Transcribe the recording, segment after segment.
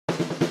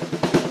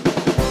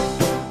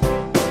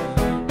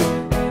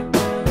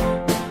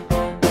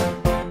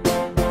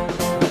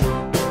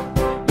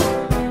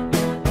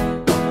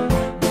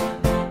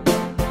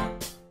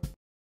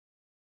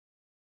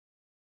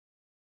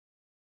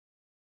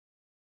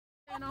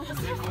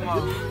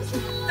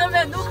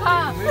그러면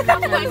녹화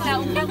하고 있나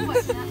옮겨보고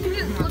있나?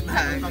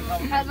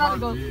 I'd rather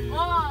go.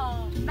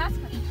 Oh, that's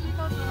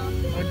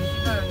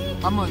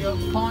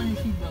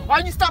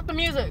why'd you stop the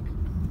music?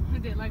 I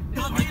did like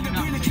that.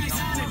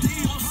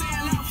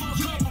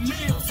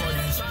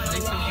 They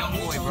some young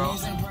boy, bro.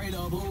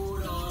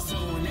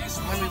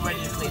 When we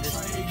ready to play this?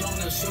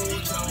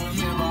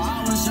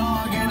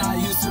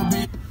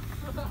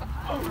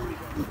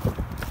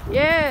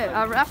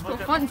 Yeah, a Rascal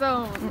fun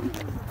zone.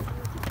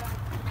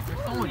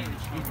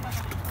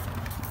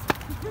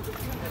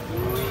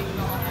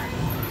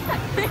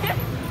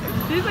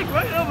 She's like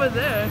right over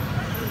there.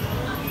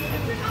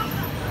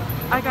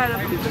 I got him.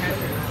 He's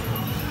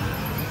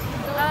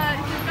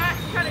not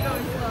kind of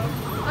going slow.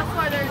 That's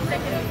why they're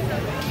taking it so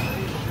good.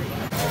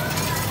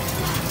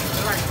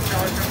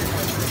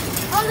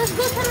 Oh, let's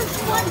go to the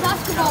one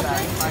basketball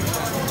pitch.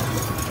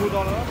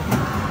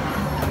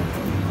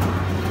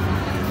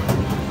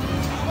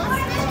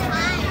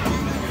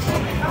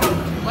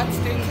 Let's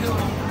stay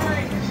tuned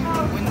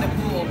when the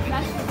pool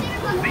opens.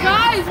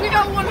 Guys, we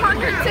got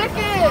 100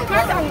 tickets!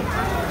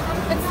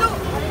 It's so...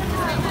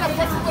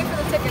 Let's wait for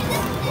the tickets.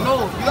 No,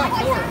 you got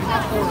 4.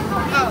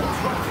 Oh.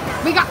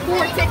 We got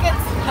 4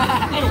 tickets?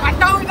 I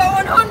thought we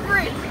got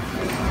 100!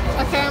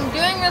 Okay, I'm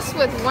doing this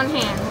with one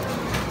hand.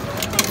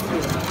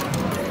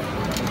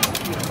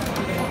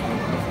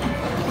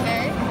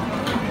 Okay.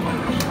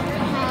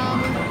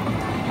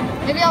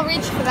 Maybe I'll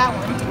reach for that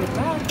one.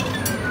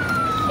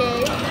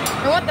 Okay.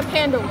 I want the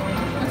panda one.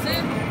 That's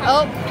it?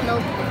 Oh,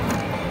 nope.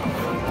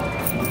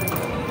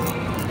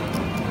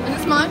 Is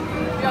this mine?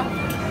 Yeah.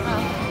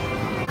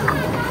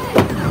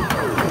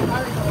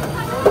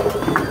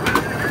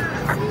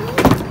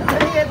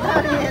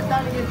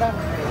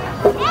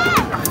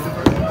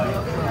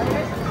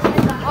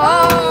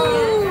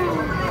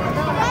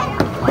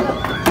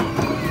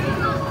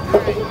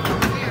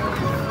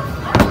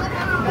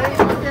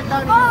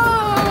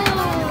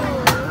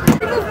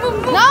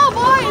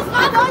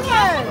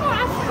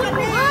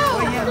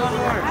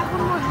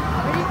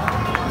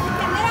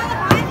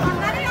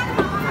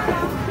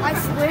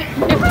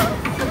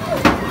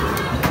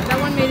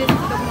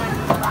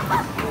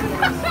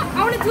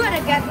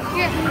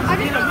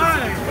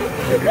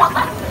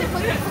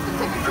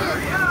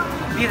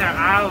 These are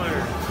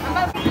ours.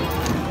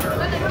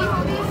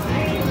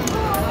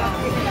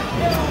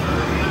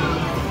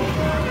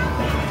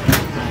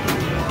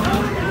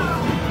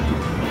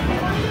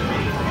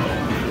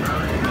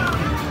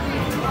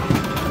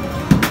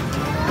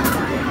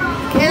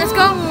 Okay, let's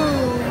go.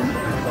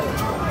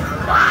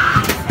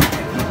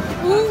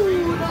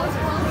 Ooh, that was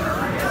fun.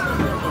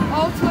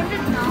 Oh,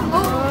 200 now. Oh.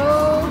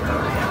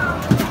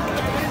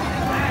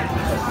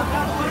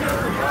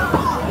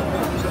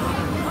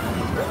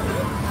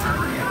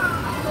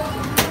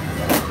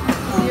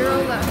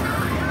 0 left.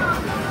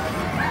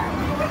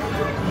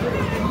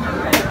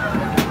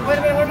 Wait a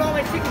minute, where do all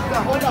my tickets go?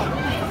 Hold up.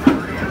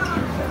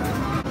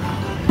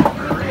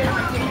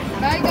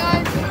 Bye,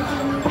 guys.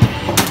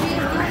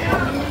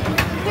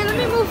 Okay, let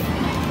me move.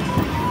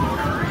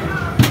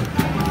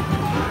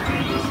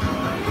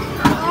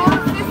 Oh,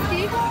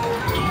 50.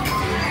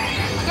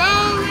 Go,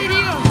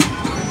 video.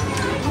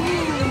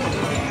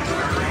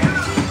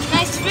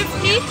 Nice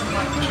 50.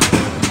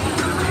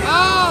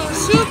 Oh,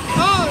 soup.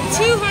 Oh,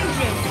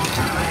 200.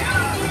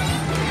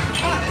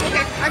 Oh,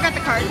 okay, I got the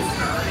cards.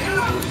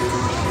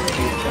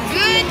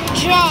 Good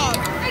job.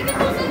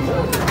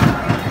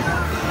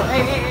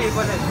 Hey,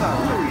 what is that?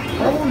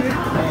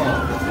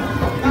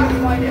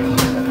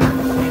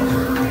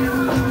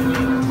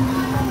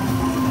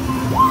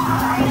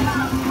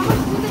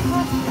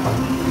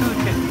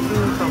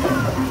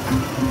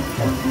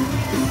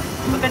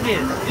 Look at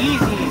this,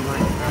 easy.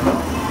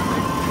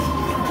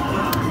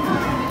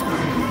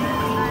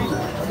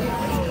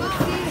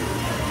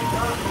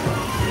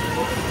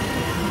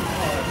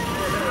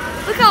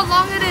 Look how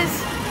long it is.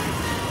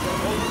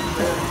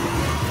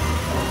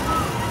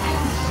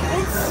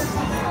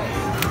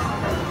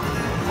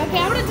 Okay,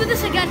 I'm gonna do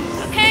this again.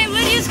 Okay,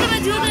 Lydia's gonna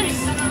do this.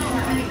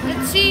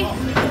 Let's see.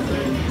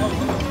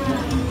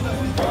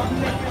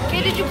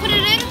 Okay, did you put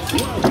it in?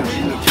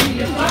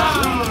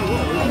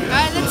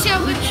 Alright, let's see how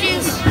good she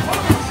is.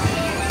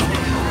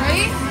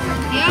 Ready?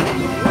 Yeah.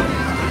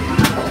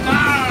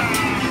 No.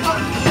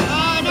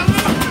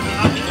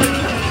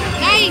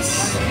 Nice.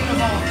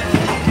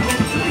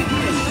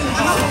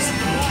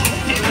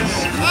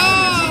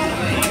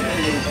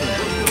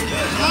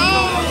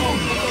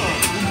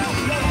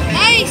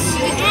 Nice,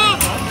 good job.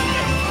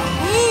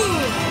 Ooh,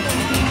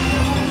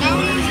 that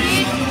one was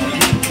good.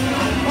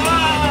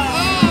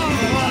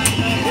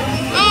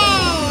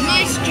 Oh,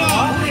 nice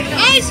job.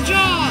 Nice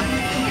job.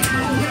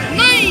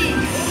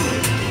 Nice.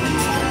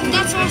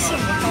 That's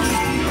awesome.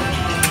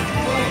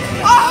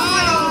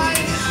 Oh,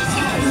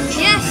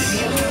 yes.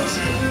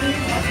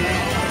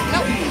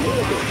 Nope.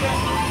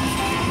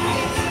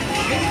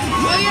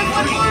 Oh, you have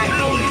one more?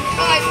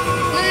 Alright,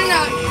 no.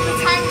 The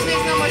time,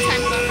 there's no more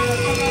time left.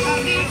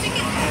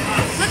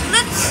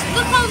 Let's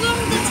look how long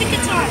the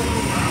tickets are.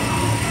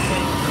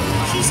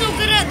 She's so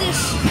good at this.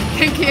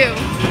 Thank you.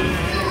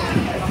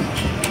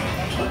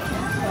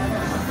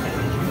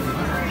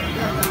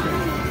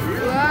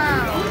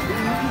 Wow.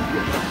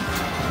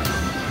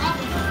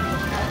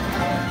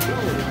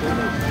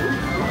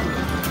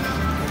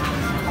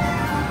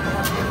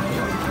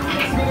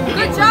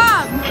 Good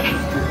job.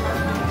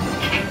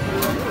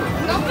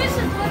 Don't miss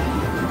it.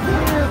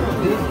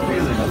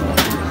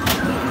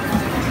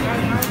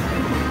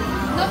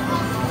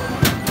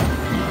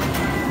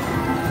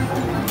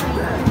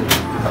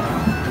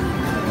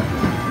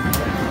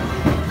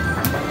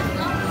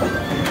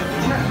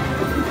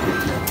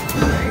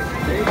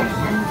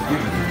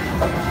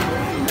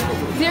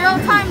 Zero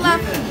time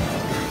left.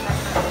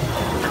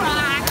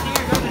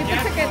 Get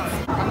the tickets.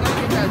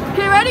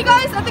 Okay, ready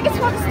guys? I think it's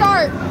about to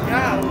start.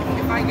 Yeah,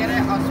 if I get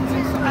it, I'll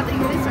swing some. I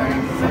think it's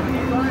starting.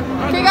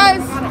 Okay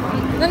guys.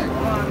 Then,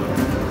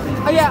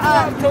 oh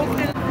yeah,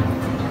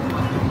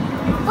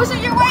 push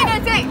it your way,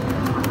 Nancy.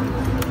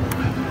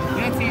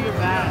 Nancy, you're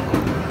bad.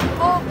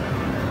 Oh.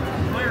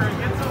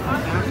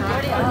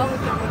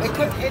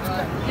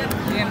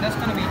 Damn, that's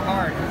gonna be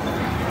hard.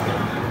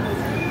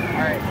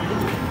 Alright.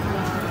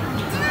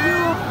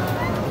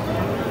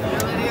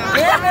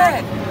 Damn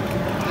it!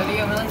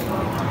 Lydia, really?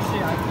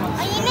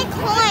 Oh, you need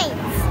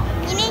coins.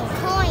 You need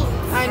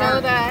coins. I know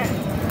that.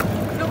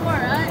 No more,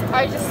 right?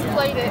 I just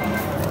played it.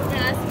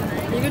 Yeah, that's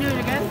good. You can do it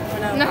again?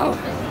 Or No.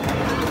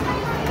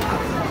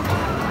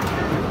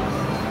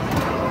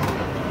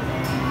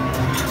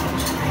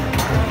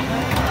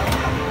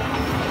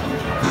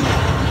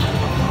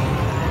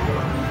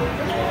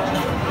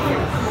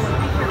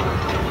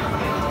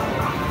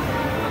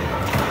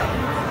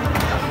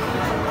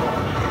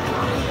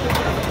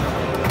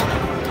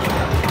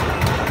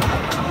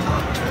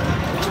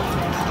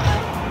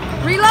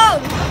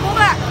 Reload! Pull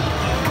back!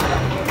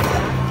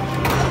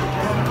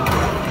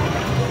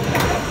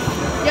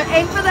 Yeah,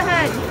 aim for the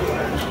head.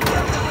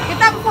 Get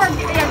that before,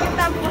 yeah, get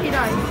that before he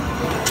dies.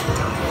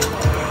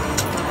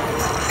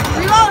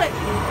 Reload it!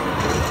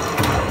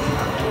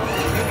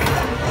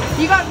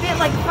 You got bit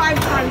like 5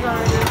 times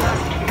already.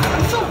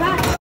 I'm so bad.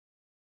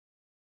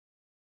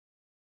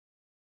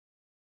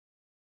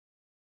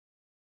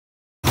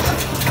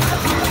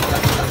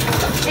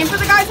 Aim for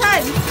the guy's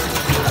head.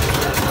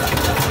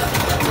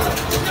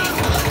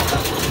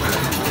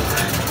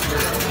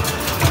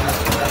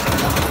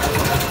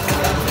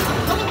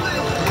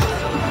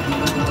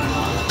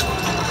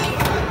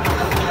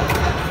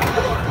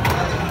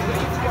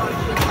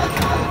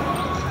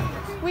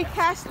 We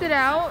cashed it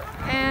out,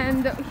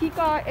 and he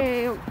got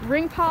a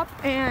ring pop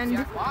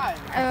and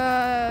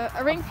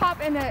a ring pop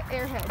and an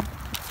airhead.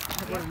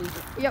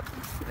 Yep,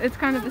 it's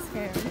kind of a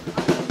scam.